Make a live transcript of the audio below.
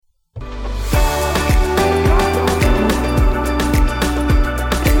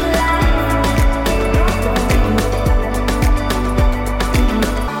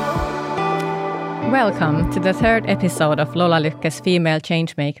Welcome to the third episode of Lola Lykke's Female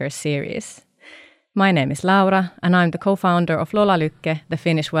Changemakers series. My name is Laura, and I'm the co-founder of Lola Lykke, the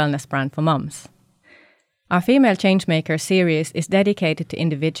Finnish wellness brand for mums. Our Female Changemakers series is dedicated to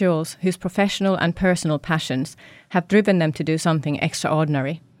individuals whose professional and personal passions have driven them to do something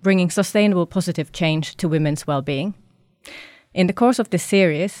extraordinary, bringing sustainable positive change to women's well-being. In the course of this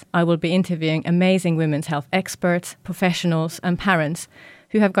series, I will be interviewing amazing women's health experts, professionals, and parents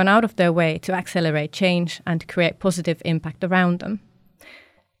who have gone out of their way to accelerate change and create positive impact around them.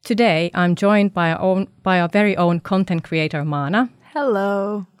 Today, I'm joined by our very own content creator, Mana.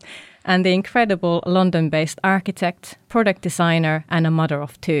 Hello. And the incredible London-based architect, product designer, and a mother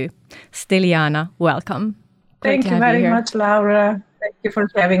of two, Stiliana. Welcome. Thank you very much, Laura. Thank you for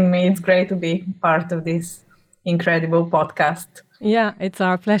having me. It's great to be part of this incredible podcast. Yeah, it's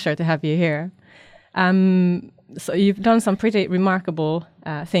our pleasure to have you here. So you've done some pretty remarkable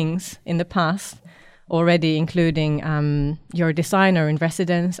things in the past already, including you're a designer in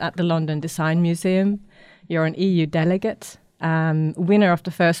residence at the London Design Museum. You're an EU delegate, winner of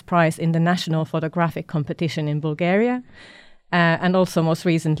the first prize in the national photographic competition in Bulgaria, and also most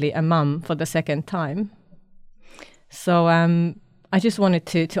recently a mum for the second time. So I just wanted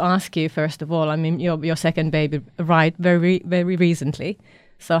to ask you, first of all, I mean, your second baby arrived very, very recently.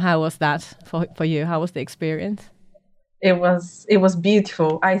 So how was that for you? How was the experience? It was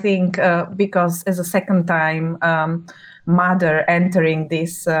beautiful. I think because as a second time mother entering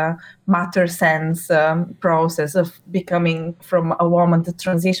this matter sense process of becoming from a woman, the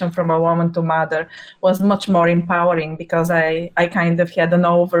transition from a woman to mother was much more empowering, because I kind of had an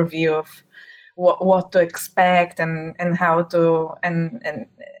overview of what to expect and how to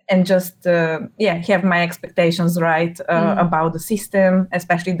and just have my expectations right about the system,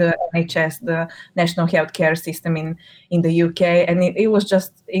 especially the NHS, the National Healthcare System in the UK, and it was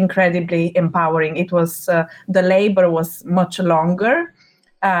just incredibly empowering. It was the labor was much longer,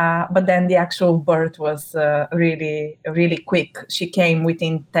 but then the actual birth was really, really quick. She came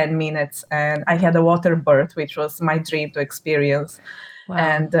within 10 minutes, and I had a water birth, which was my dream to experience. Wow.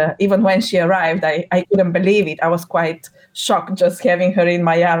 And even when she arrived, I couldn't believe it. I was quite shocked just having her in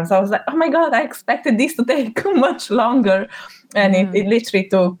my arms. I was like, oh my God, I expected this to take much longer. And it literally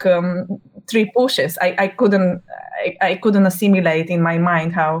took 3 pushes. I couldn't assimilate in my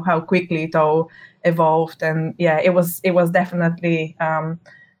mind how quickly it all evolved. And yeah, it was definitely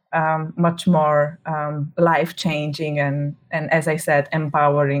much more life-changing and as I said,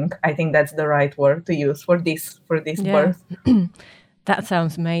 empowering. I think that's the right word to use for this birth. That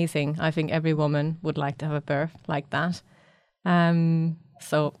sounds amazing. I think every woman would like to have a birth like that.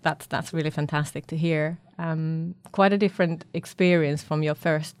 So that's really fantastic to hear. Quite a different experience from your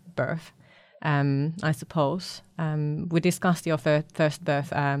first birth, I suppose. We discussed your first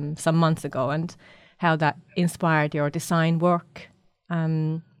birth some months ago and how that inspired your design work.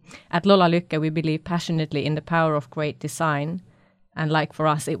 At Lola Lykke, we believe passionately in the power of great design. And like for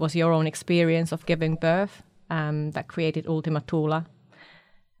us, it was your own experience of giving birth that created Ultima Thule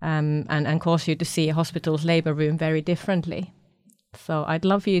and caused you to see a hospital's labour room very differently. So I'd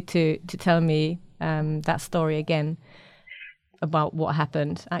love you to tell me that story again about what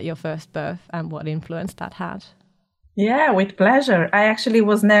happened at your first birth and what influence that had. Yeah, with pleasure. I actually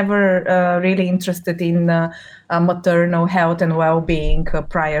was never really interested in maternal health and well-being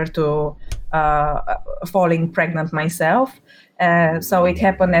prior to falling pregnant myself. So it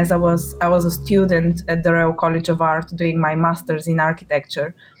happened as I was a student at the Royal College of Art doing my master's in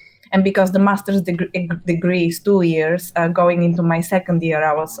architecture. And because the master's degree is 2 years, going into my second year,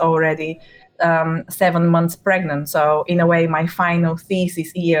 I was already 7 months pregnant. So in a way, my final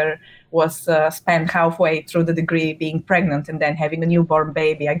thesis year was spent halfway through the degree being pregnant and then having a newborn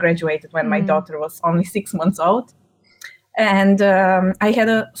baby. I graduated when my daughter was only 6 months old. And I had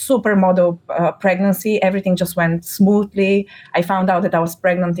a supermodel pregnancy. Everything just went smoothly. I found out that I was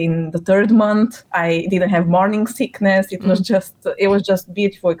pregnant in the 3rd month. I didn't have morning sickness. It was just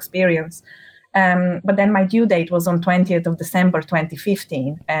beautiful experience. But then my due date was on 20th of December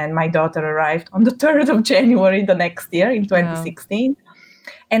 2015, and my daughter arrived on the 3rd of January the next year in 2016. Wow.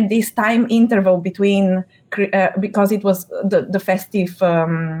 And this time interval between, because it was the festive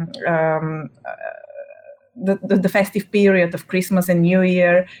the festive period of Christmas and New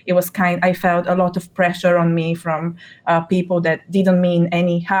Year, I felt a lot of pressure on me from people that didn't mean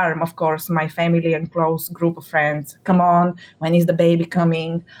any harm. Of course, my family and close group of friends. Come on, when is the baby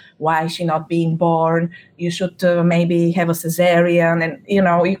coming? Why is she not being born? You should maybe have a cesarean. And,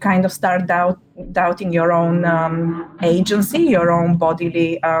 you kind of start doubting your own agency, your own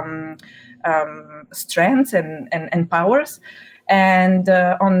bodily strengths and powers. And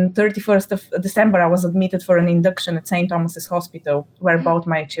on 31st of December, I was admitted for an induction at St. Thomas's Hospital, where both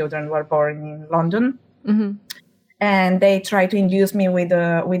my children were born in London. Mm-hmm. And they tried to induce me with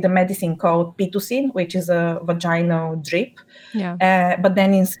a medicine called Pitocin, which is a vaginal drip. Yeah. But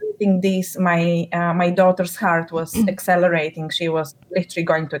then inserting this, my daughter's heart was accelerating. She was literally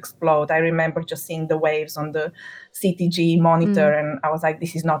going to explode. I remember just seeing the waves on the CTG monitor, and I was like,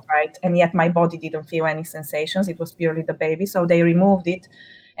 this is not right. And yet my body didn't feel any sensations. It was purely the baby. So they removed it.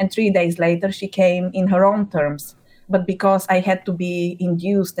 And 3 days later, she came in her own terms. But because I had to be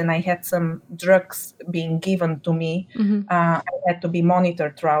induced and I had some drugs being given to me, I had to be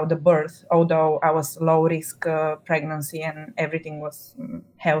monitored throughout the birth, although I was low risk pregnancy and everything was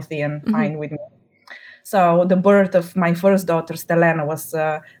healthy and fine with me. So the birth of my first daughter, Stelena,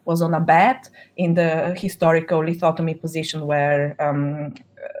 was on a bed in the historical lithotomy position where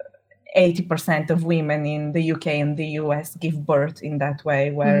 80% of women in the UK and the US give birth in that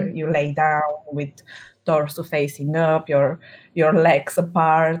way, where you lay down with torso facing up, your legs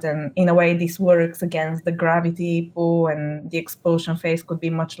apart, and in a way this works against the gravity pull, and the expulsion phase could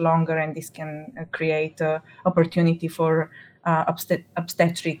be much longer, and this can create an opportunity for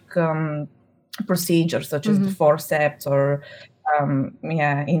obstetric procedures such as the forceps or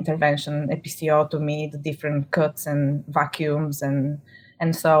intervention, episiotomy, the different cuts and vacuums and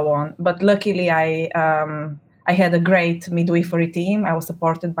so on. But luckily I had a great midwifery team. I was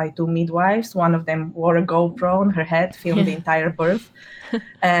supported by 2 midwives. One of them wore a GoPro on her head, filmed the entire birth.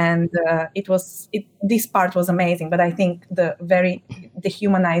 And this part was amazing. But I think the very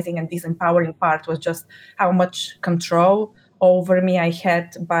dehumanizing and disempowering part was just how much control over me I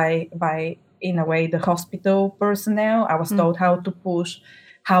had by in a way, the hospital personnel. I was told how to push,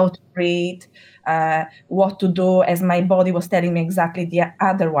 how to breathe, what to do, as my body was telling me exactly the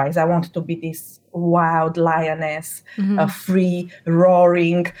otherwise. I wanted to be this wild lioness, free,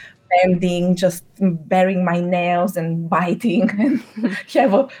 roaring, bending, just baring my nails and biting and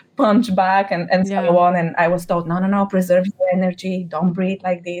have a punch back and so on. And I was told, no, preserve your energy, don't breathe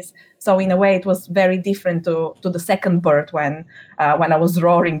like this. So in a way, it was very different to the second birth when I was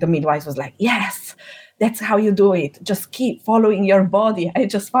roaring. The midwife was like, yes, that's how you do it. Just keep following your body. I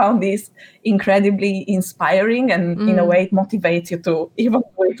just found this incredibly inspiring, and in a way it motivates you to even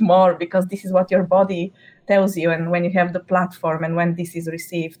do it more, because this is what your body tells you. And when you have the platform and when this is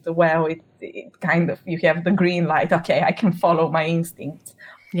received well, it kind of, you have the green light. Okay, I can follow my instincts.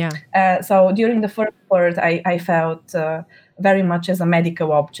 Yeah. So during the first birth, I felt very much as a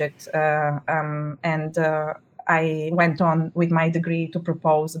medical object, and I went on with my degree to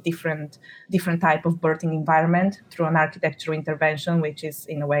propose a different type of birthing environment through an architectural intervention, which is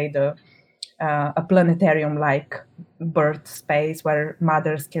in a way a planetarium-like birth space where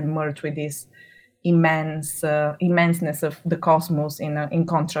mothers can merge with this immenseness of the cosmos in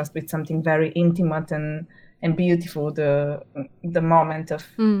contrast with something very intimate and beautiful, the moment of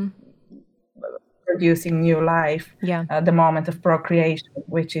producing new life, the moment of procreation,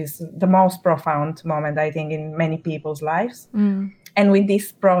 which is the most profound moment, I think, in many people's lives. And with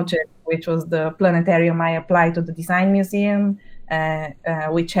this project, which was the planetarium, I applied to the Design Museum,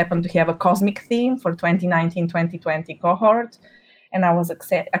 which happened to have a cosmic theme for 2019-2020 cohort. And I was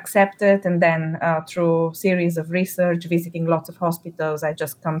accepted. And then through series of research, visiting lots of hospitals, I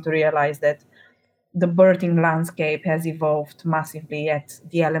just come to realize that the birthing landscape has evolved massively, yet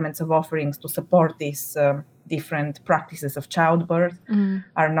the elements of offerings to support these different practices of childbirth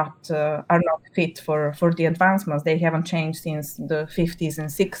are not fit for the advancements. They haven't changed since the 50s and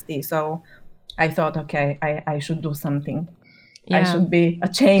 60s. So I thought, okay, I should do something. I should be a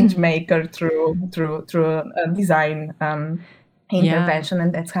change maker through a design intervention,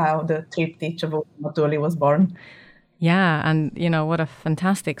 and that's how the triptych of Ultima was born. Yeah, and what a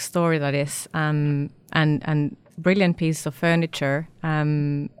fantastic story that is, and brilliant piece of furniture.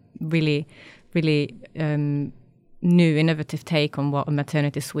 Really new, innovative take on what a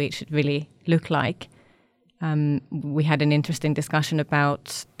maternity suite should really look like. We had an interesting discussion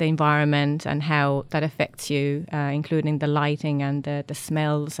about the environment and how that affects you, including the lighting and the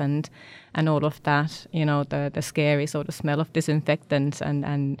smells and all of that. The scary sort of smell of disinfectants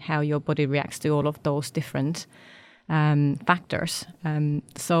and how your body reacts to all of those different factors.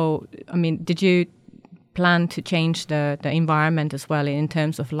 So, I mean, did you plan to change the environment as well in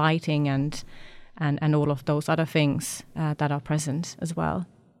terms of lighting and all of those other things that are present as well?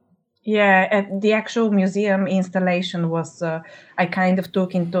 Yeah, the actual museum installation was, I kind of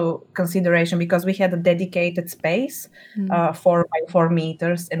took into consideration because we had a dedicated space, 4 by 4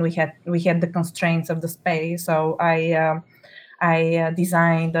 meters, and we had the constraints of the space. So I I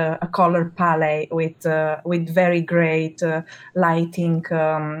designed a color palette with very great lighting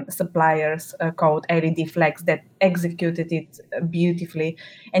suppliers called LED Flex that executed it beautifully.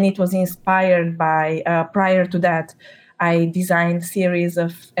 And it was inspired by, prior to that, I designed a series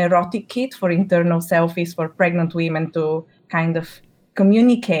of erotic kits for internal selfies for pregnant women to kind of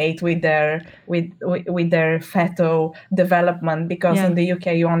communicate with their fetal development, because in the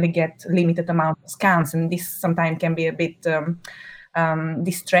UK you only get limited amount of scans, and this sometimes can be a bit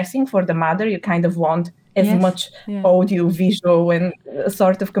distressing for the mother. You kind of want as much audio, visual, and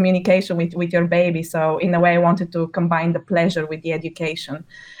sort of communication with your baby. So in a way, I wanted to combine the pleasure with the education.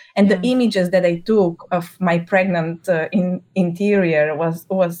 And the images that I took of my pregnant interior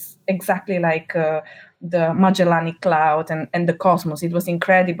was exactly like the Magellanic Cloud and the cosmos. It was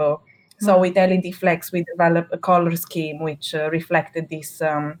incredible. So with LED Flex, we developed a color scheme which reflected this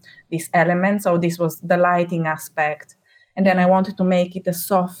element. So this was the lighting aspect. And then I wanted to make it as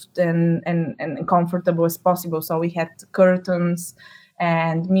soft and comfortable as possible. So we had curtains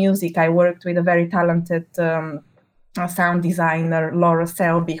and music. I worked with a very talented sound designer, Laura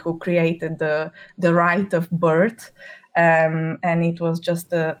Selby, who created the Rite of Birth. And it was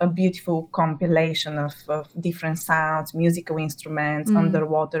just a beautiful compilation of different sounds, musical instruments,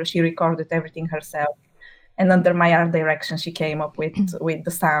 underwater. She recorded everything herself. And under my art direction, she came up with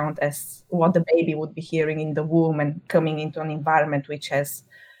the sound as what the baby would be hearing in the womb and coming into an environment which has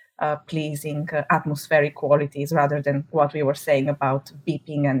pleasing atmospheric qualities, rather than what we were saying about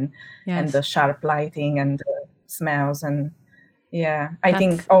beeping and the sharp lighting and smells. And I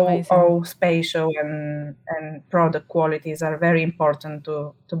think all spatial and product qualities are very important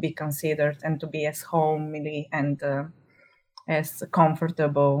to be considered and to be as homely and as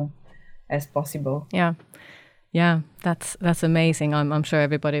comfortable as possible. Yeah, that's amazing. I'm sure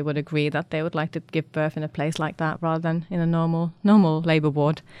everybody would agree that they would like to give birth in a place like that rather than in a normal labour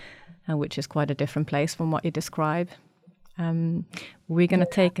ward, which is quite a different place from what you describe. We're going to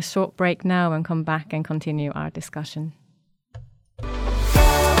take a short break now and come back and continue our discussion.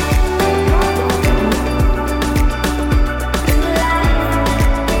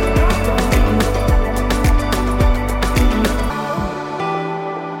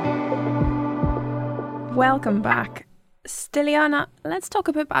 Welcome back. Stiliana, let's talk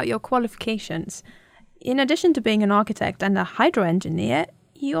a bit about your qualifications. In addition to being an architect and a hydro engineer,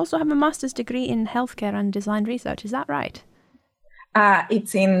 you also have a master's degree in healthcare and design research. Is that right?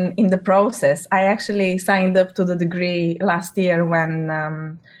 It's in the process. I actually signed up to the degree last year when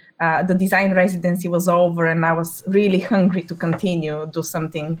the design residency was over, and I was really hungry to do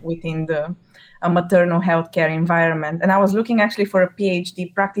something within the maternal healthcare environment. And I was looking actually for a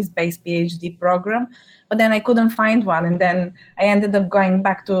PhD, practice-based PhD program, but then I couldn't find one. And then I ended up going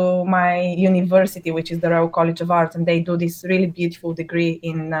back to my university, which is the Royal College of Art, and they do this really beautiful degree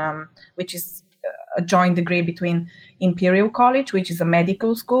which is a joint degree between Imperial College, which is a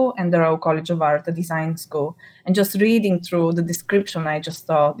medical school, and the Royal College of Art, a design school. And just reading through the description, I just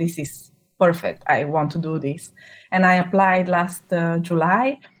thought, this is perfect. I want to do this. And I applied last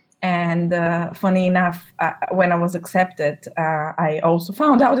July. And funny enough, when I was accepted, I also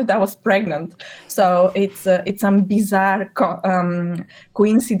found out that I was pregnant. So it's some bizarre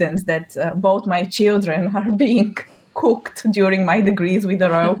coincidence that both my children are being cooked during my degrees with the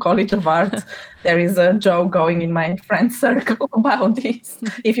Royal College of Art. There is a joke going in my friend circle about this.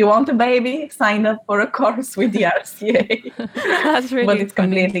 If you want a baby, sign up for a course with the RCA. That's really But it's funny.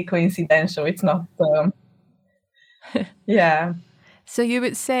 completely coincidental. It's not, So you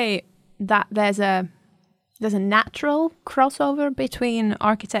would say that there's a natural crossover between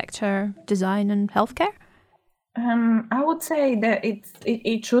architecture, design, and healthcare? I would say that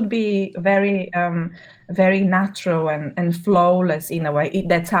it should be very very natural and flawless in a way.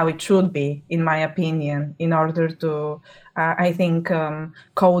 That's how it should be, in my opinion. In order to, I think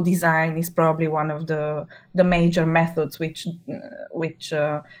co-design is probably one of the major methods which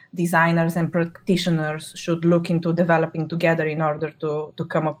designers and practitioners should look into developing together in order to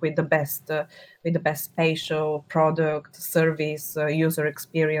come up with the best spatial product, service, user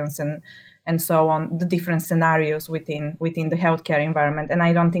experience, and so on, the different scenarios within the healthcare environment. And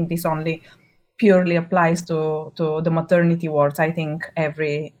I don't think this only purely applies to the maternity wards. I think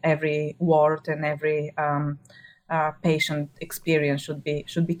every ward and every patient experience should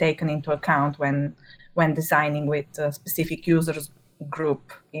be taken into account when designing with a specific users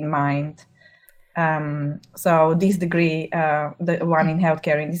group in mind. So this degree, the one in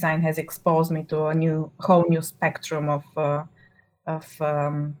healthcare and design, has exposed me to a whole new spectrum of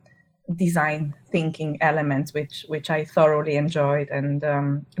design thinking elements, which I thoroughly enjoyed. And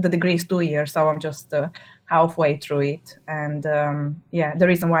the degree is 2 years, so I'm just halfway through it. And the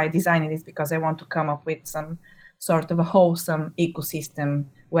reason why I designed it is because I want to come up with some sort of a wholesome ecosystem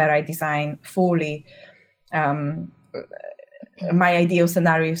where I design fully. My ideal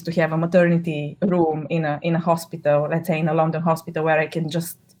scenario is to have a maternity room in a hospital, let's say in a London hospital, where I can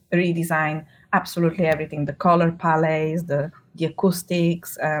just redesign absolutely everything: the color palettes, the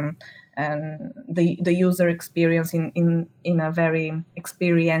acoustics, and the user experience in a very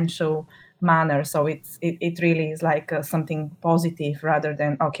experiential manner. So it really is like something positive rather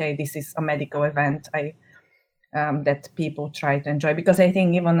than, okay, this is a medical event that people try to enjoy. Because I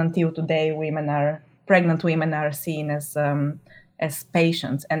think even until today, pregnant women are seen as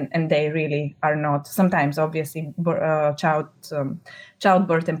patients, and they really are not. Sometimes, obviously,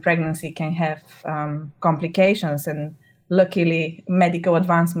 childbirth and pregnancy can have complications, and luckily, medical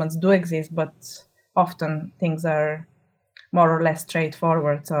advancements do exist, but often things are more or less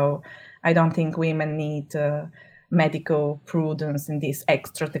straightforward. So I don't think women need medical prudence in this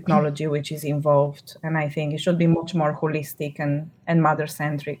extra technology which is involved, and I think it should be much more holistic and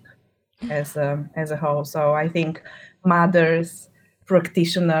mother-centric as a whole. So I think mothers,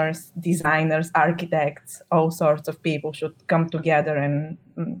 practitioners, designers, architects, all sorts of people should come together and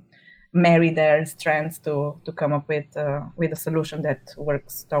marry their strengths to come up with a solution that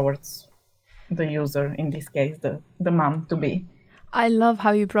works towards the user, in this case the mom to be. I love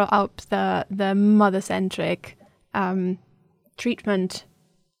how you brought up the mother-centric treatment.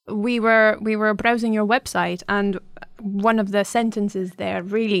 We were browsing your website, and one of the sentences there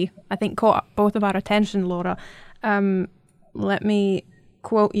really, I think, caught both of our attention, Laura. Let me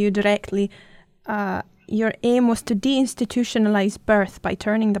quote you directly. Your aim was to deinstitutionalize birth by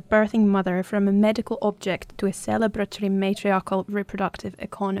turning the birthing mother from a medical object to a celebratory matriarchal reproductive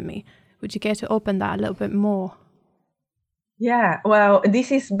economy. Would you care to open that a little bit more? Yeah, well,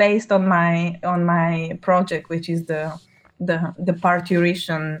 this is based on my project, which is the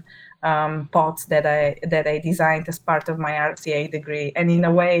parturition pots that I designed as part of my RCA degree, and in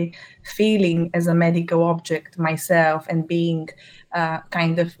a way, feeling as a medical object myself and being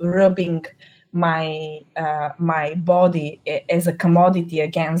kind of rubbing my body as a commodity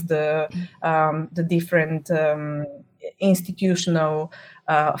against the different institutional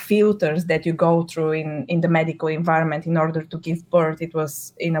filters that you go through in the medical environment in order to give birth. It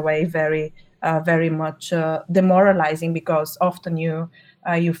was in a way very much demoralizing, because often you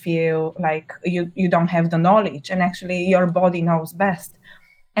feel like you don't have the knowledge, and actually your body knows best.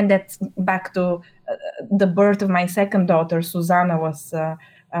 And that's back to the birth of my second daughter. Susanna was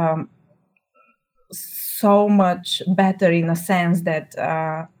so much better, in a sense that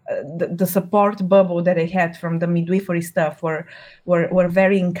the support bubble that I had from the midwifery staff were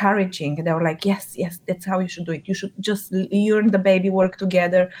very encouraging. They were like, yes, that's how you should do it. You should just, you and the baby work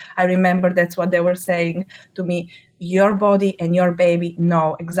together. I remember that's what they were saying to me. Your body and your baby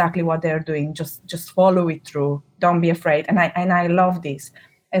know exactly what they're doing. Just follow it through. Don't be afraid. And I love this.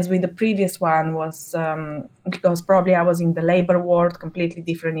 As with the previous one was because probably I was in the labor ward, completely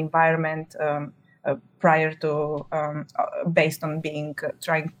different environment. Prior to based on being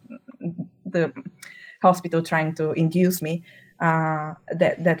the hospital trying to induce me,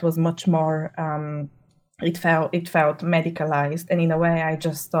 that was much more it felt medicalized. And in a way, I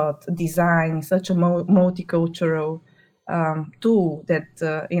just thought design is such a multicultural tool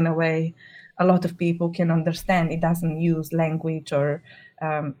that in a way a lot of people can understand. It doesn't use language, or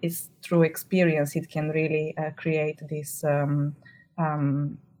it's through experience. It can really create this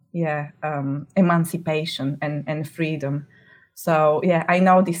emancipation and freedom. So I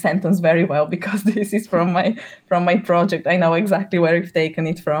know this sentence very well, because this is from my project. I know exactly where I've taken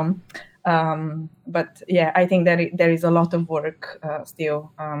it from. But I think that there is a lot of work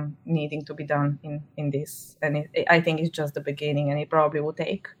still needing to be done in this, and I think it's just the beginning, and it probably will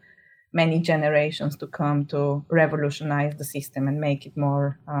take many generations to come to revolutionize the system and make it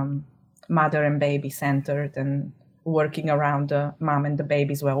more mother and baby centered, and working around the mom and the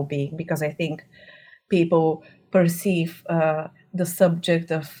baby's well-being. Because I think people perceive the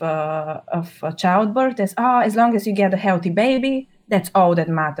subject of childbirth as long as you get a healthy baby, that's all that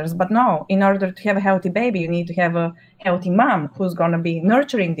matters. But no, in order to have a healthy baby, you need to have a healthy mom who's going to be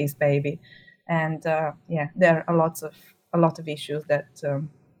nurturing this baby. And there are a lot of issues that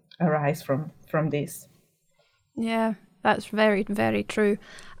arise from this. Yeah, that's very, very true.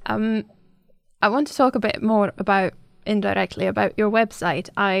 I want to talk a bit more indirectly about your website.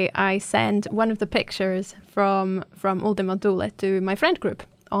 I send one of the pictures from Ultima Thule to my friend group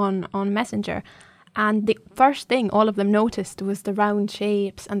on Messenger, And the first thing all of them noticed was the round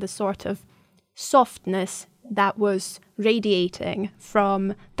shapes and the sort of softness that was radiating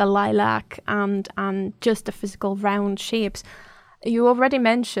from the lilac and just the physical round shapes. You already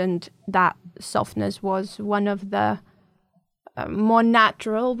mentioned that softness was one of the more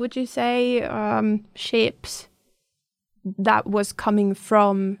natural, would you say, shapes that was coming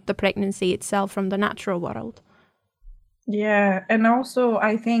from the pregnancy itself, from the natural world. Yeah, and also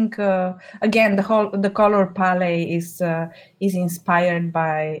I think again the color palette is inspired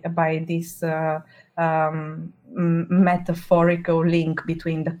by this metaphorical link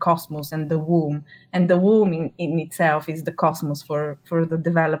between the cosmos and the womb, and the womb in itself is the cosmos for the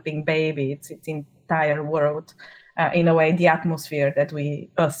developing baby. It's its entire world, in a way, the atmosphere that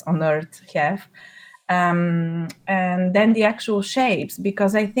us on Earth have, and then the actual shapes,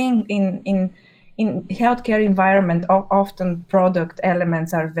 because I think in healthcare environment, often product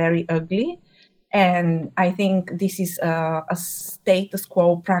elements are very ugly. And I think this is a status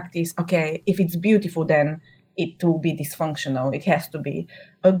quo practice. Okay, if it's beautiful, then it will be dysfunctional. It has to be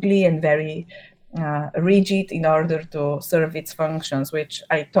ugly and very rigid in order to serve its functions, which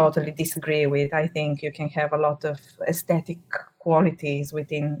I totally disagree with. I think you can have a lot of aesthetic qualities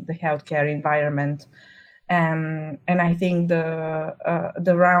within the healthcare environment. And I think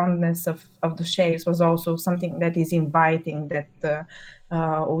the roundness of the shapes was also something that is inviting, that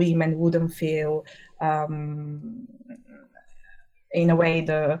women wouldn't feel, in a way,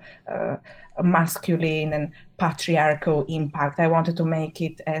 the masculine and patriarchal impact. I wanted to make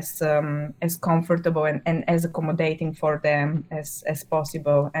it as comfortable and as accommodating for them as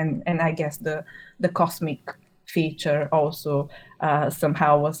possible. And I guess the cosmic feature also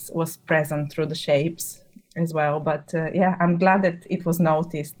somehow was present through the shapes as well. But yeah, I'm glad that it was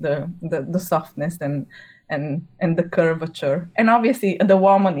noticed, the softness and the curvature. And obviously the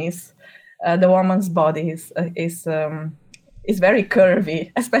woman's body is very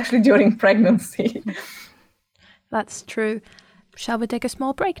curvy, especially during pregnancy. That's true. Shall we take a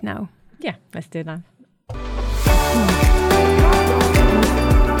small break now? Yeah, let's do that.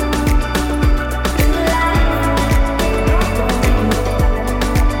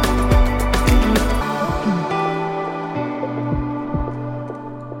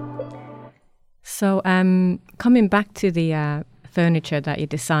 So coming back to the furniture that you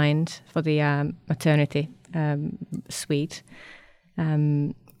designed for the maternity suite,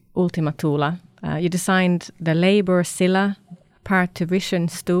 Ultima Thule, you designed the Labour Silla partition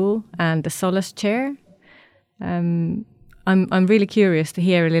stool and the Solace chair. I'm really curious to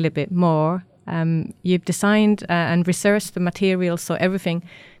hear a little bit more. You've designed and researched the materials so everything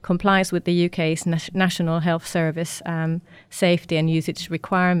complies with the UK's National Health Service safety and usage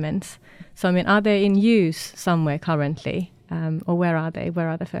requirements. So, I mean, are they in use somewhere currently, or where are they? Where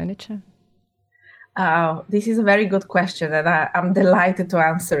are the furniture? This is a very good question, and I'm delighted to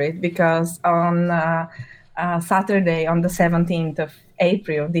answer it, because on Saturday, on the 17th of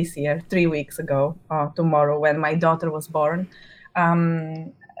April this year, 3 weeks ago, tomorrow, when my daughter was born,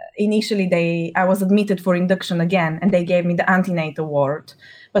 initially I was admitted for induction again, and they gave me the antenatal ward.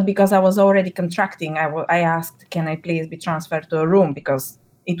 But because I was already contracting, I asked, can I please be transferred to a room, because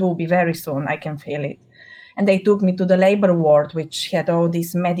it will be very soon, I can feel it. And they took me to the labor ward, which had all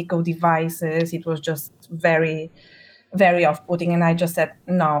these medical devices. It was just very, very off-putting. And I just said,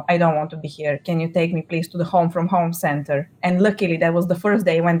 no, I don't want to be here. Can you take me, please, to the Home from Home Center? And luckily, that was the first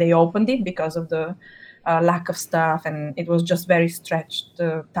day when they opened it, because of the lack of staff. And it was just very stretched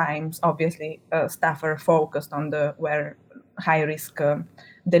times. Obviously, staff are focused on where high-risk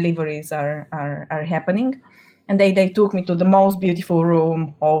deliveries are happening. And they took me to the most beautiful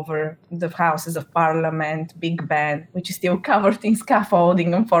room over the Houses of Parliament, Big Ben, which is still covered in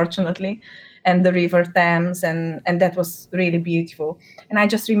scaffolding, unfortunately, and the River Thames, and that was really beautiful. And I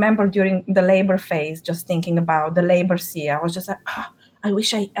just remember during the labor phase, just thinking about the labor sea. I was just like, I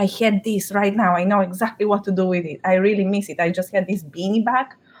wish I had this right now. I know exactly what to do with it. I really miss it. I just had this beanie bag,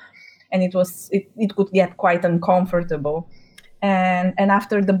 and it could get quite uncomfortable. And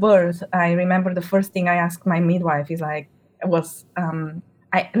after the birth, I remember the first thing I asked my midwife was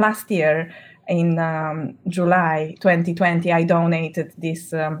last year in July 2020, I donated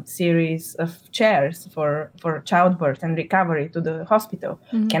this series of chairs for childbirth and recovery to the hospital.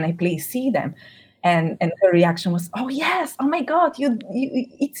 Mm-hmm. Can I please see them? And her reaction was, oh yes, oh my God,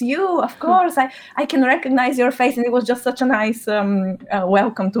 it's you, of course. I can recognize your face. And it was just such a nice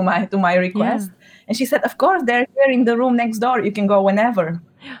welcome to my request. Yeah. And she said, of course, they're here in the room next door. You can go whenever.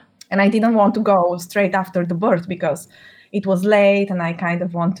 Yeah. And I didn't want to go straight after the birth, because it was late, and I kind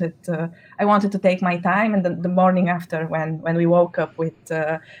of wanted to take my time. And the morning after, when we woke up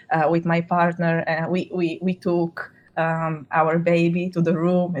with my partner, we took our baby to the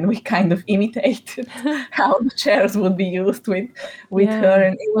room, and we kind of imitated how the chairs would be used with her,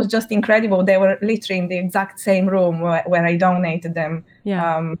 and it was just incredible. They were literally in the exact same room where I donated them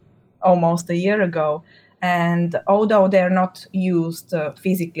almost a year ago. And although they're not used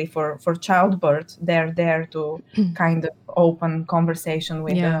physically for childbirth, they're there to kind of open conversation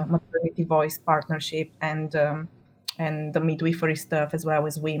with the Maternity Voice partnership and the midwifery stuff, as well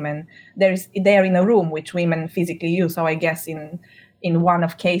as women. They're in a room which women physically use. So I guess in one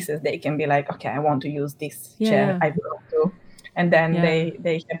of cases they can be like, okay, I want to use this chair. I want to, and then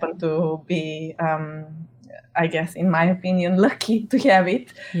they happen to be. I guess, in my opinion, lucky to have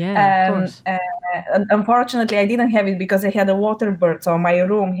it. Of course. Unfortunately, I didn't have it because I had a water birth, so my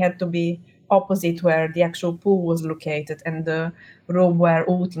room had to be opposite where the actual pool was located, and the room where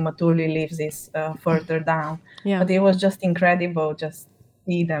Ultima Thule lives is further down. But it was just incredible, just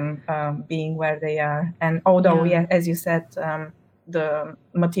see them being where they are. And although, as you said, the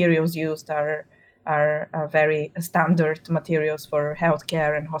materials used are very standard materials for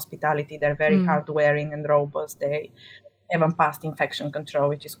healthcare and hospitality. They're very hard wearing and robust. They haven't passed infection control,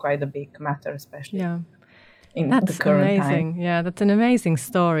 which is quite a big matter, especially in the current amazing. time. Yeah, that's an amazing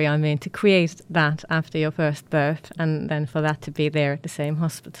story. I mean, to create that after your first birth, and then for that to be there at the same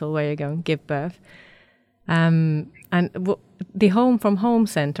hospital where you're going to give birth. And the home from home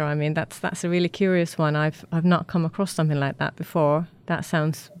center, I mean, that's a really curious one. I've not come across something like that before. That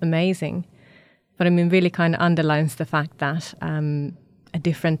sounds amazing. But I mean, really kind of underlines the fact that a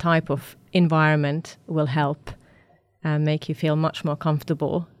different type of environment will help make you feel much more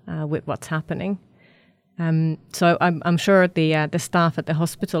comfortable with what's happening. So I'm sure the staff at the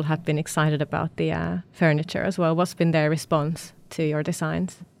hospital have been excited about the furniture as well. What's been their response to your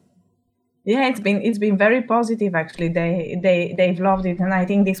designs? Yeah, it's been very positive, actually. They've loved it, and I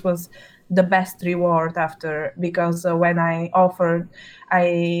think this was the best reward after, because when I offered,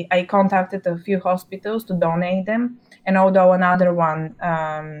 I contacted a few hospitals to donate them, and although another one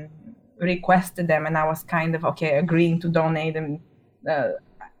requested them, and I was kind of agreeing to donate them,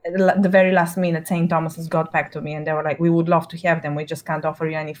 the very last minute, St. Thomas's got back to me, and they were like, "We would love to have them. We just can't offer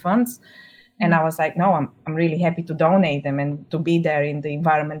you any funds." And I was like, "No, I'm really happy to donate them and to be there in the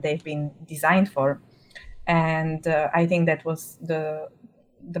environment they've been designed for." And I think that was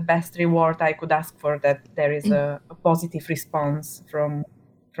the best reward I could ask for, that there is a positive response from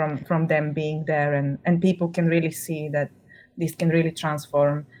them being there, and people can really see that this can really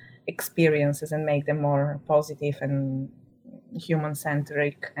transform experiences and make them more positive and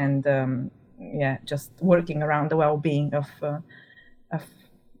human-centric, and just working around the well-being of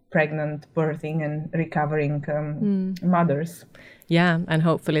pregnant, birthing, and recovering mothers. Yeah, and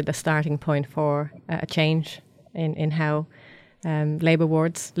hopefully the starting point for a change in how labour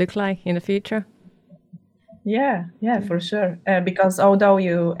wards look like in the future. Yeah, for sure. Because although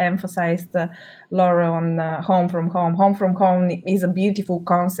you emphasized, Laura, on home from home is a beautiful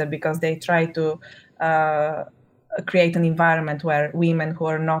concept, because they try to create an environment where women who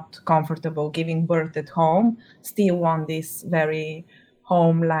are not comfortable giving birth at home still want this very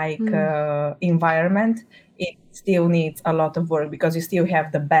home-like environment. It still needs a lot of work, because you still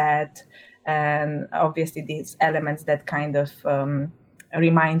have the bed, and obviously these elements that kind of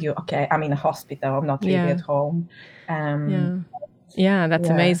remind you, okay, I'm in a hospital, I'm not really at home. That's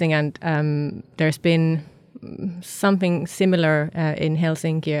amazing. And there's been something similar in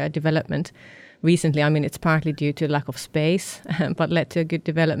Helsinki, a development recently. I mean, it's partly due to lack of space, but led to a good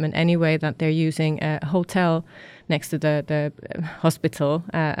development anyway, that they're using a hotel next to the hospital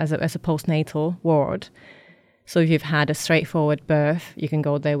as a postnatal ward. So if you've had a straightforward birth, you can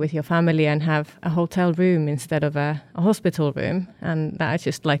go there with your family and have a hotel room instead of a hospital room. And that's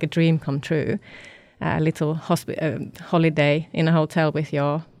just like a dream come true. A little holiday in a hotel with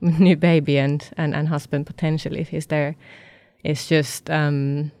your new baby and husband, potentially, if he's there. It's just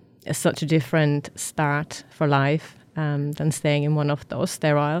such a different start for life than staying in one of those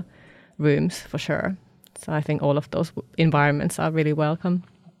sterile rooms, for sure. So I think all of those environments are really welcome.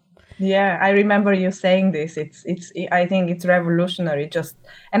 Yeah, I remember you saying this. I think it's revolutionary.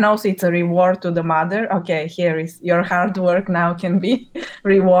 And also it's a reward to the mother. Okay, here is your hard work now can be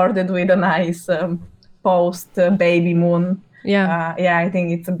rewarded with a nice post baby moon. I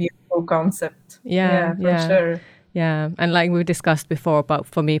think it's a beautiful concept. For sure. Yeah, and like we discussed before, but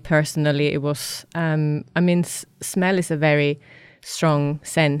for me personally, it was, smell is a very strong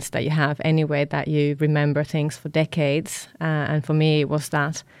sense that you have anyway, that you remember things for decades. And for me, it was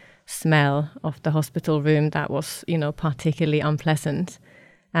that smell of the hospital room that was, particularly unpleasant.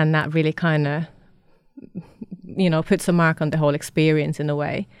 And that really kind of, puts a mark on the whole experience in a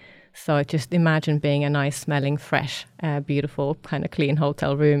way. So just imagine being a nice smelling, fresh, beautiful, kind of clean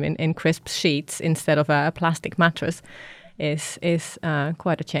hotel room in crisp sheets instead of a plastic mattress is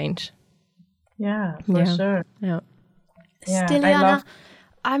quite a change. Yeah, for sure. Yeah. Stiliana,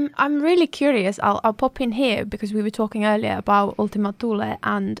 I'm really curious. I'll pop in here because we were talking earlier about Ultima Thule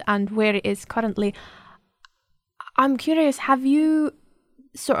and where it is currently. I'm curious, have you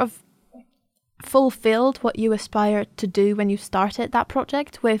sort of fulfilled what you aspired to do when you started that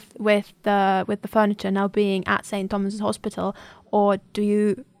project with the furniture now being at St. Thomas's Hospital, or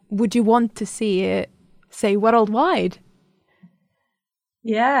would you want to see it, say, worldwide?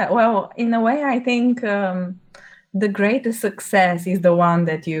 Yeah, well, in a way, I think the greatest success is the one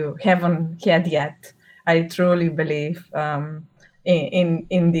that you haven't had yet. I truly believe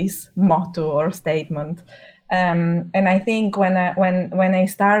in this motto or statement. And I think when I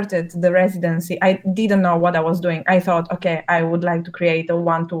started the residency, I didn't know what I was doing. I thought, okay, I would like to create a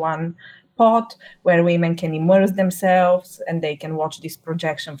one-to-one pod where women can immerse themselves and they can watch this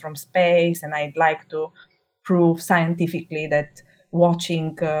projection from space. And I'd like to prove scientifically that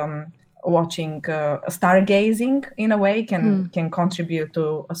watching stargazing in a way can contribute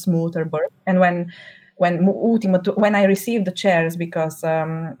to a smoother birth. And when I received the chairs, because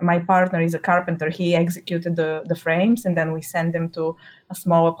my partner is a carpenter, he executed the frames, and then we sent them to a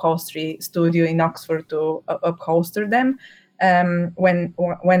small upholstery studio in Oxford to upholster them. When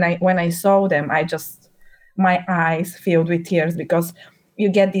I saw them, my eyes filled with tears, because you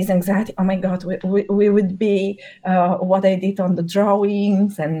get this anxiety. Oh my God, we would be what I did on the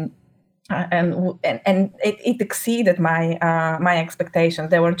drawings, and it exceeded my expectations.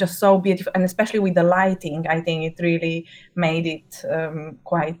 They were just so beautiful, and especially with the lighting, I think it really made it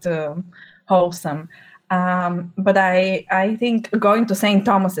quite wholesome. But I think going to St.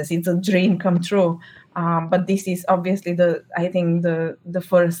 Thomas's, it's a dream come true. But this is obviously the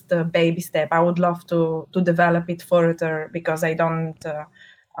first baby step. I would love to develop it further, because I don't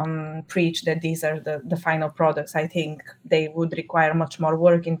preach that these are the final products. I think they would require much more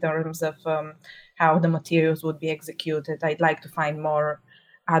work in terms of how the materials would be executed. I'd like to find more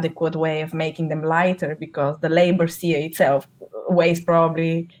adequate way of making them lighter, because the labor seat itself weighs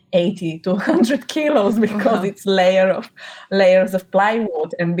probably 80 to 100 kilos, because it's layers of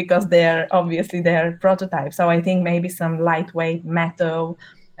plywood, and because they're prototypes. So I think maybe some lightweight metal,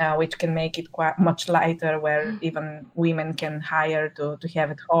 which can make it quite much lighter, where even women can hire to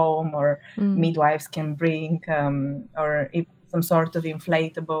have at home, or midwives can bring, or if some sort of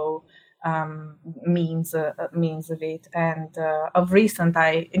inflatable means of it. And of recent,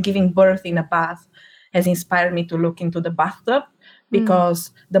 giving birth in a bath has inspired me to look into the bathtub,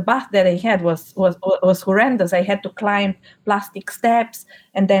 because the bath that I had was horrendous. I had to climb plastic steps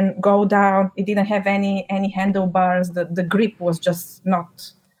and then go down. It didn't have any handlebars. The grip was just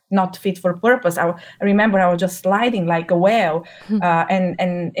not fit for purpose. I remember I was just sliding like a whale. And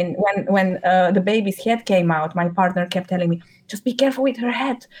when the baby's head came out, my partner kept telling me, just be careful with her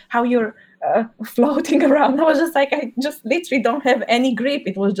head, how you're floating around. I was just like, I just literally don't have any grip.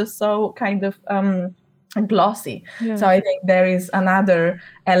 It was just so kind of glossy. Yeah. So I think there is another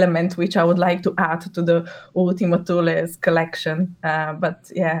element which I would like to add to the Ultima Thule's collection. But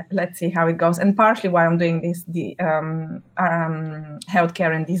yeah, let's see how it goes. And partially why I'm doing this, the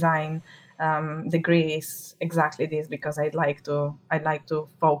healthcare and design degree is exactly this, because I'd like to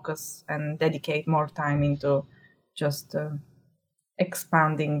focus and dedicate more time into just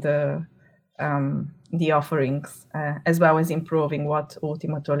expanding the offerings, as well as improving what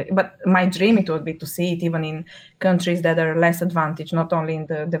Ultima Thule. But my dream, it would be to see it even in countries that are less advantaged, not only in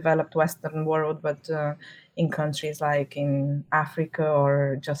the developed Western world, but in countries like in Africa,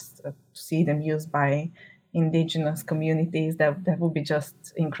 or just see them used by indigenous communities. That would be just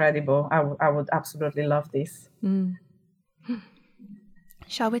incredible. I would absolutely love this.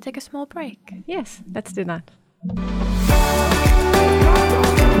 Shall we take a small break? Yes, let's do that.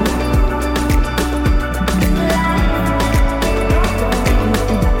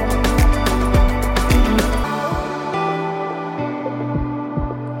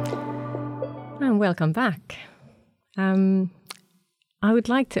 And welcome back. I would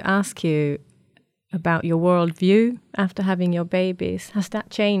like to ask you about your worldview after having your babies. Has that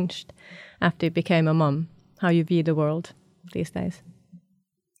changed after you became a mom? How you view the world these days?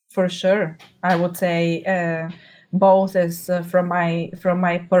 For sure, I would say both as from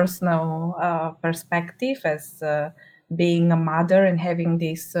my personal perspective as being a mother and having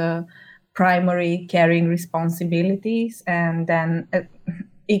these primary caring responsibilities, and then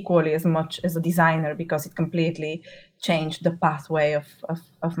equally as much as a designer, because it completely changed the pathway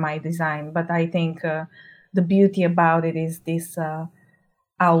of my design. But I think the beauty about it is this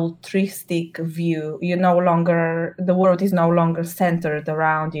altruistic view. The world is no longer centered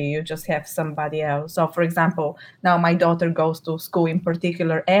around you. You just have somebody else. So, for example, now my daughter goes to school in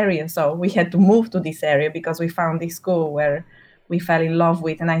particular area. So we had to move to this area because we found this school where we fell in love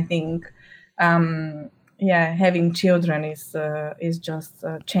with. And I think, having children is just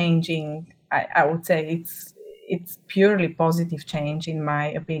changing. I would say it's purely positive change, in my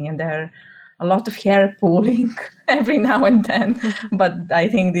opinion. There a lot of hair pulling every now and then, but I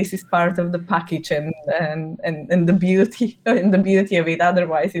think this is part of the package and the beauty of it.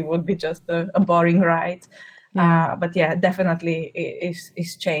 Otherwise, it would be just a boring ride. Yeah. But yeah, definitely,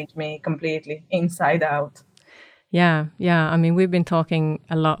 it's changed me completely inside out. Yeah. I mean, we've been talking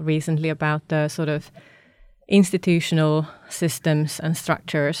a lot recently about the sort of institutional systems and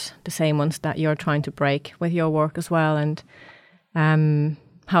structures, the same ones that you're trying to break with your work as well, and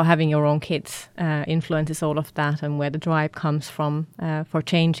how having your own kids influences all of that, and where the drive comes from for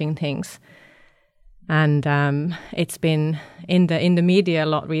changing things. And it's been in the media a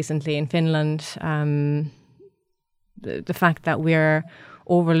lot recently in Finland, the fact that we're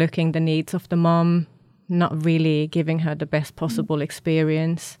overlooking the needs of the mom, not really giving her the best possible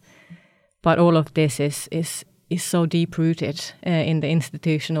experience. But all of this is so deep-rooted in the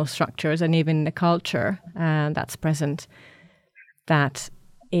institutional structures and even the culture that's present, that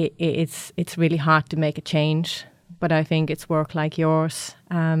it's really hard to make a change. But I think it's work like yours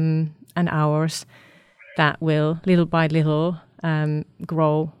and ours that will little by little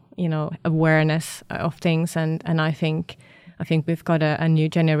grow, awareness of things. And I think we've got a new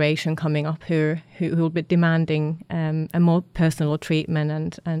generation coming up who will be demanding a more personal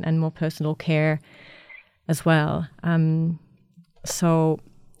treatment and more personal care as well. So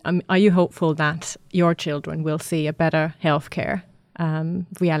are you hopeful that your children will see a better healthcare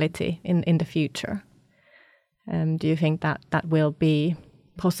reality in the future? Do you think that will be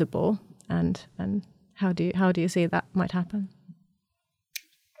possible? And how do you see that might happen?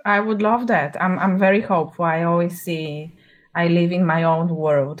 I would love that. I'm very hopeful. I always see I live in my own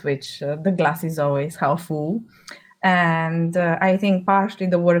world, which the glass is always half full. And I think partially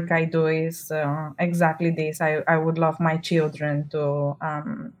the work I do is exactly this. I would love my children to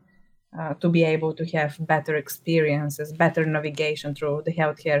be able to have better experiences, better navigation through the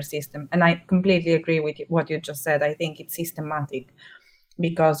healthcare system. And I completely agree with what you just said. I think it's systematic,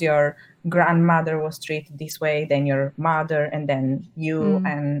 because your grandmother was treated this way, then your mother, and then you.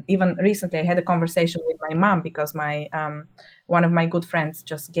 And even recently I had a conversation with my mom, because my one of my good friends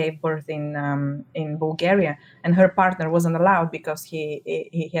just gave birth in Bulgaria, and her partner wasn't allowed because he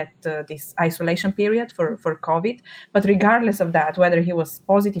had this isolation period for COVID. But regardless of that, whether he was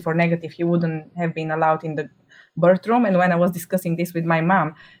positive or negative, he wouldn't have been allowed in the birth room. And when I was discussing this with my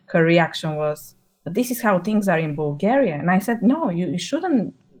mom, her reaction was, "But this is how things are in Bulgaria." And I said, "No, you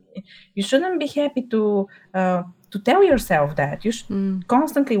shouldn't be happy to tell yourself that. You should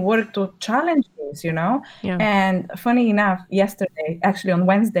constantly work to challenge this, Yeah. And funny enough, yesterday, actually on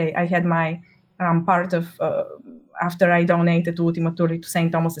Wednesday, I had my part of, after I donated to Ultima Thule to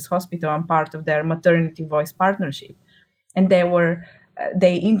St. Thomas's Hospital, I'm part of their maternity voice partnership. And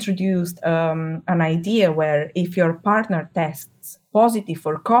they introduced an idea where if your partner tests positive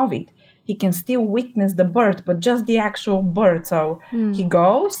for COVID, he can still witness the birth, but just the actual birth. So he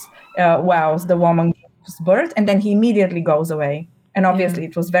goes whilst the woman gives birth, and then he immediately goes away. And obviously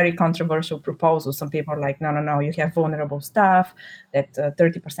it was very controversial proposal. Some people are like, no, you have vulnerable staff, that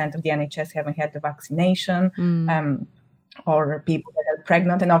 30% of the NHS haven't had the vaccination, or people that are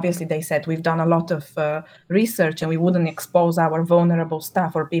pregnant. And obviously they said, we've done a lot of research and we wouldn't expose our vulnerable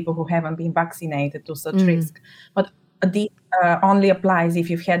staff or people who haven't been vaccinated to such risk. But this only applies if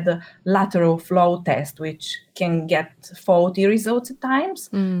you've had the lateral flow test, which can get faulty results at times.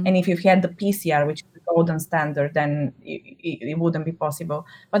 And if you've had the PCR, which is the golden standard, then it wouldn't be possible.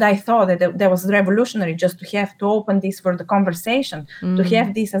 But I thought that was revolutionary just to open this for the conversation, to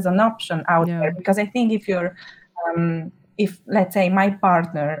have this as an option out there. Because I think if let's say my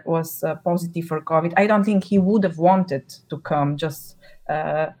partner was positive for COVID, I don't think he would have wanted to come, just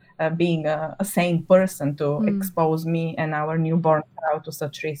being a sane person, to expose me and our newborn child to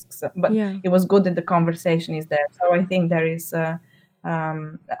such risks. But it was good that the conversation is there. So I think there is,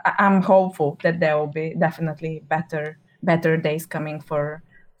 I'm hopeful that there will be definitely better days coming for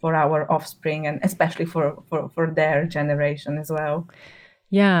our offspring, and especially for their generation as well.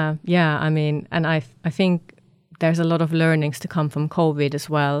 Yeah. I mean, and I think there's a lot of learnings to come from COVID as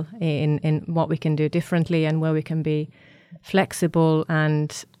well, in what we can do differently and where we can be flexible,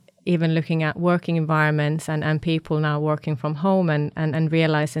 and even looking at working environments and people now working from home and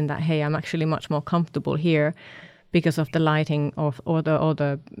realizing that, hey, I'm actually much more comfortable here because of the lighting or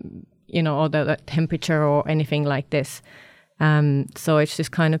the temperature or anything like this. So it's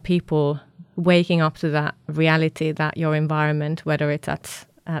just kind of people waking up to that reality that your environment, whether it's at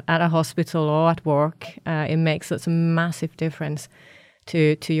a hospital or at work, it makes such a massive difference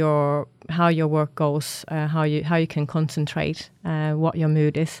to your how your work goes, how you can concentrate, what your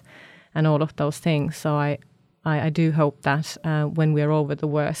mood is, and all of those things. So I do hope that when we're over the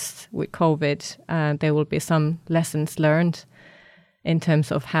worst with COVID, there will be some lessons learned in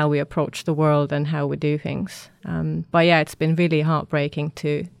terms of how we approach the world and how we do things. But yeah, it's been really heartbreaking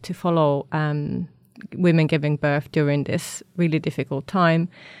to follow women giving birth during this really difficult time.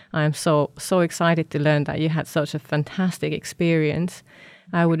 I'm so excited to learn that you had such a fantastic experience.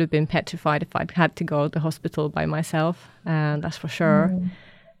 I would have been petrified if I'd had to go to the hospital by myself, that's for sure.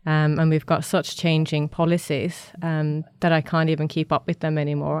 And we've got such changing policies that I can't even keep up with them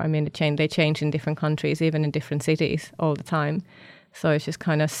anymore. I mean, they change in different countries, even in different cities all the time. So it just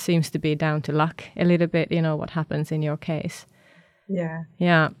kind of seems to be down to luck a little bit, what happens in your case. Yeah.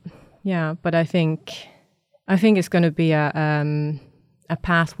 Yeah. But I think it's going to be a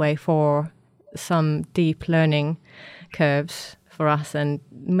pathway for some deep learning curves for us, and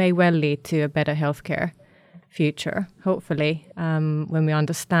may well lead to a better healthcare future, hopefully, when we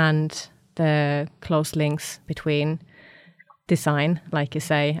understand the close links between design, like you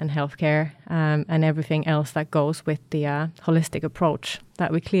say, and healthcare, and everything else that goes with the holistic approach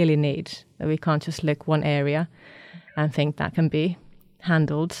that we clearly need. That we can't just look one area and think that can be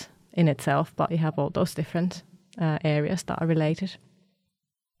handled in itself, but you have all those different areas that are related.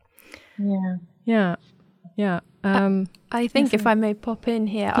 Yeah. I think if I may pop in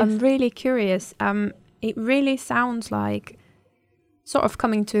here, yes. I'm really curious. It really sounds like sort of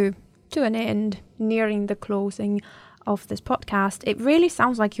coming to an end, nearing the closing of this podcast. It really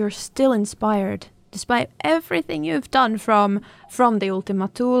sounds like you're still inspired, despite everything you've done from the Ultima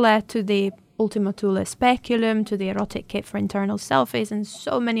Thule to the Ultima Thule Speculum to the erotic kit for internal selfies and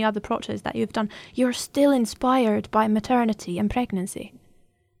so many other projects that you've done. You're still inspired by maternity and pregnancy.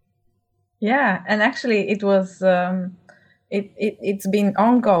 Yeah, and actually it was it's been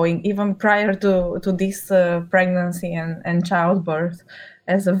ongoing even prior to this pregnancy and childbirth.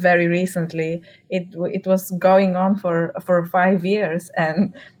 As of very recently, it was going on for 5 years,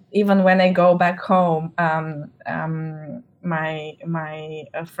 and even when I go back home, my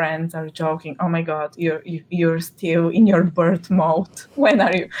friends are joking. Oh my God, you're still in your birth mode. When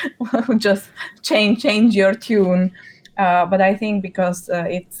are you? Just change your tune. But I think because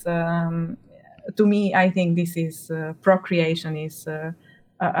it's to me, I think this is procreation is.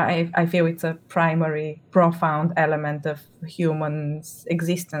 I feel it's a primary, profound element of humans'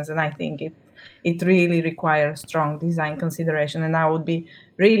 existence, and I think it really requires strong design consideration. And I would be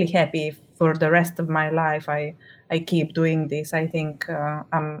really happy if for the rest of my life I keep doing this. I think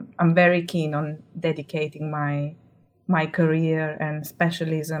I'm very keen on dedicating my career and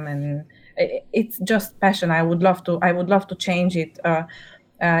specialism, and it's just passion. I would love to change it.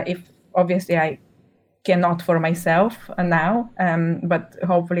 If obviously I cannot for myself now, but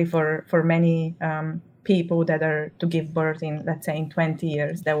hopefully for many people that are to give birth in, let's say, in 20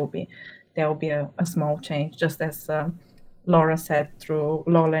 years, there will be a small change, just as Laura said through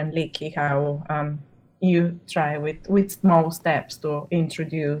Lola and Leaky, how you try with small steps to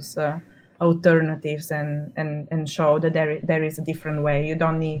introduce alternatives and show that there is a different way. You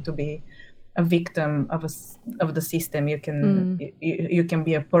don't need to be a victim of the system. You can you can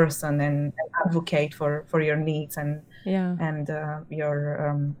be a person and advocate for your needs and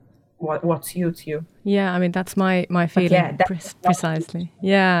your what suits you. Yeah, I mean that's my feeling precisely.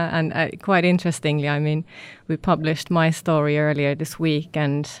 Yeah, and quite interestingly, I mean we published my story earlier this week,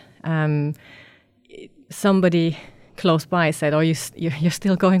 and somebody close by said, "Oh, you're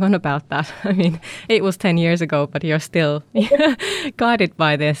still going on about that." I mean, it was 10 years ago, but you're still guided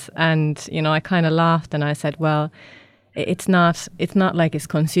by this. And I kind of laughed and I said, "Well, it's not like it's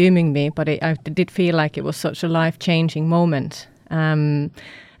consuming me, but I did feel like it was such a life-changing moment, and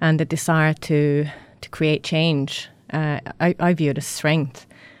the desire to create change. I view it as strength.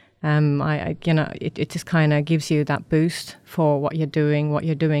 It just kind of gives you that boost for what you're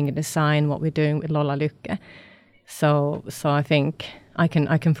doing in design, what we're doing with Lola Lykke. So I think I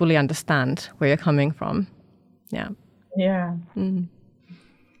can fully understand where you're coming from. Yeah. Yeah. Mm.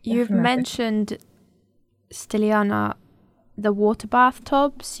 You've mentioned, Stiliana, the water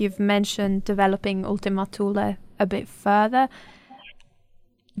bathtubs. You've mentioned developing Ultima Thule a bit further.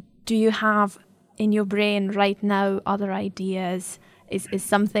 Do you have in your brain right now? Other ideas? Is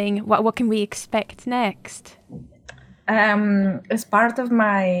something? What can we expect next? As part of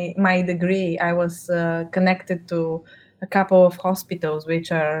my degree, I was connected to a couple of hospitals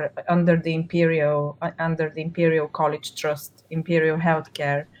which are under the Imperial College Trust, Imperial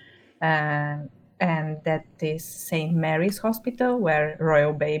Healthcare, and that is St. Mary's Hospital, where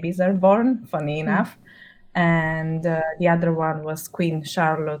royal babies are born, funny enough. And the other one was Queen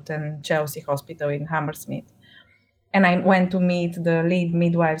Charlotte and Chelsea Hospital in Hammersmith. And I went to meet the lead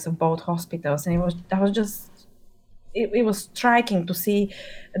midwives of both hospitals, and it was striking to see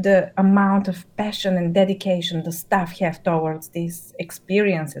the amount of passion and dedication the staff have towards these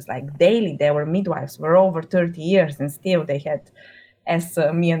experiences. Like daily, they were midwives for over 30 years, and still they had, as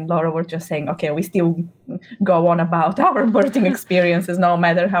me and Laura were just saying, okay, we still go on about our birthing experiences, no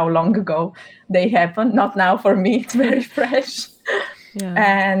matter how long ago they happened. Not now for me, it's very fresh. Yeah.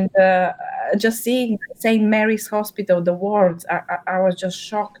 And just seeing St. Mary's Hospital, the wards, I was just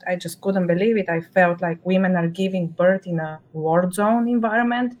shocked. I just couldn't believe it. I felt like women are giving birth in a war zone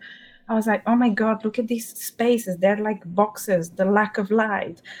environment. I was like, oh my God, look at these spaces. They're like boxes, the lack of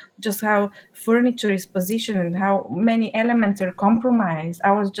light, just how furniture is positioned and how many elements are compromised.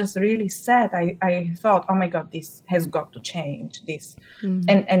 I was just really sad. I thought, oh my God, this has got to change. This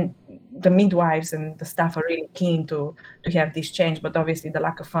and the midwives and the staff are really keen to have this change, but obviously the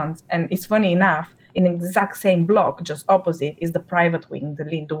lack of funds. And it's funny enough, in the exact same block, just opposite, is the private wing, the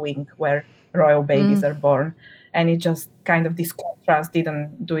Lindo wing, where royal babies are born. And it just kind of, this contrast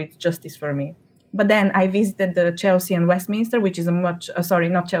didn't do it justice for me. But then I visited the Chelsea and Westminster, which is not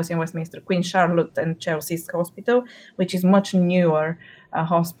Chelsea and Westminster, Queen Charlotte and Chelsea's Hospital, which is much newer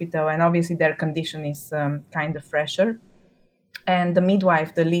hospital. And obviously their condition is kind of fresher. And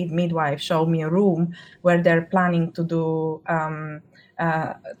the lead midwife showed me a room where they're planning to do,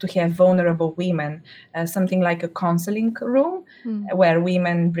 to have vulnerable women, something like a counseling room where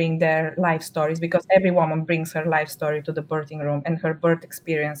women bring their life stories, because every woman brings her life story to the birthing room, and her birth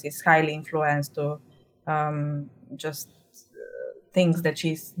experience is highly influenced to things that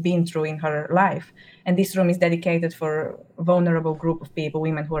she's been through in her life. And this room is dedicated for a vulnerable group of people,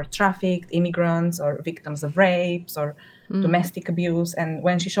 women who are trafficked, immigrants, or victims of rapes or domestic abuse. And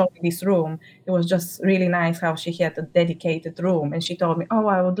when she showed me this room, it was just really nice how she had a dedicated room. And she told me, oh,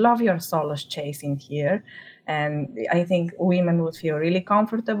 I would love your solace chase in here. And I think women would feel really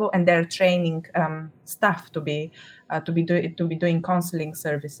comfortable, and they're training staff to be doing counseling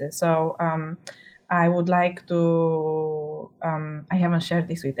services. So I would like to, I haven't shared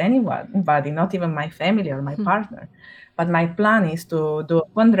this with anybody, not even my family or my partner, but my plan is to do a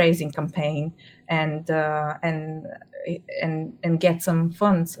fundraising campaign and get some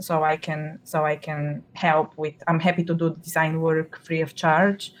funds so I can help with. I'm happy to do the design work free of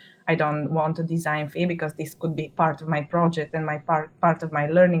charge. I don't want a design fee, because this could be part of my project and my part of my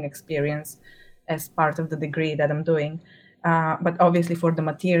learning experience as part of the degree that I'm doing. But obviously for the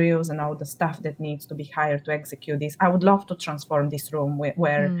materials and all the stuff that needs to be hired to execute this, I would love to transform this room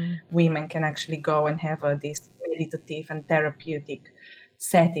where women can actually go and have this meditative and therapeutic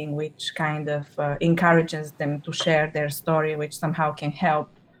setting, which kind of encourages them to share their story, which somehow can help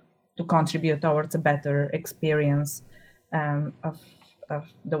to contribute towards a better experience of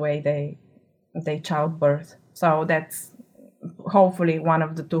the way they childbirth. So that's hopefully one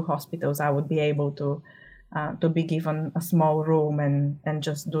of the two hospitals I would be able to be given a small room and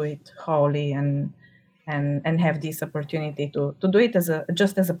just do it wholly and have this opportunity to do it as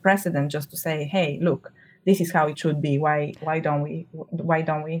a precedent, just to say, hey, look, this is how it should be. Why don't we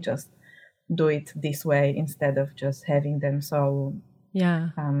just do it this way instead of just having them so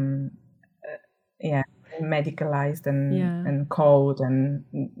medicalized and cold and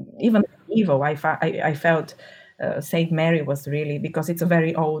even evil. I felt St. Mary was really, because it's a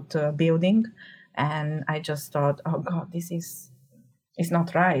very old building. And I just thought, oh God, it's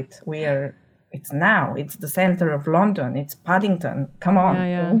not right. It's the center of London. It's Paddington. Come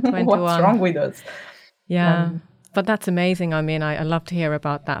on. What's wrong with us? Yeah. But that's amazing. I mean, I love to hear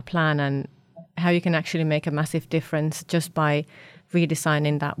about that plan and how you can actually make a massive difference just by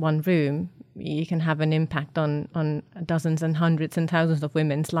redesigning that one room. You can have an impact on dozens and hundreds and thousands of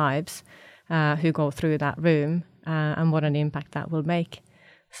women's lives who go through that room, and what an impact that will make.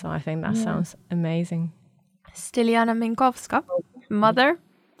 So I think that sounds amazing. Styliana Minkowska, mother,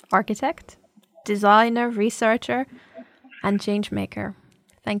 architect, designer, researcher, and change maker.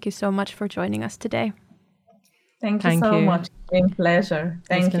 Thank you so much for joining us today. Thank you so much. It's been a pleasure.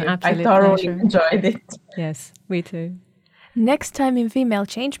 Thank you. I thoroughly enjoyed it. Yes, me too. Next time in Female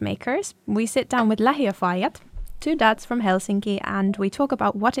Changemakers, we sit down with Lähiöfäijät, two dads from Helsinki, and we talk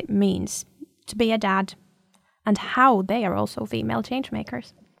about what it means to be a dad and how they are also female change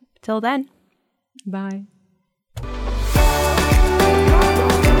makers. Till then. Bye.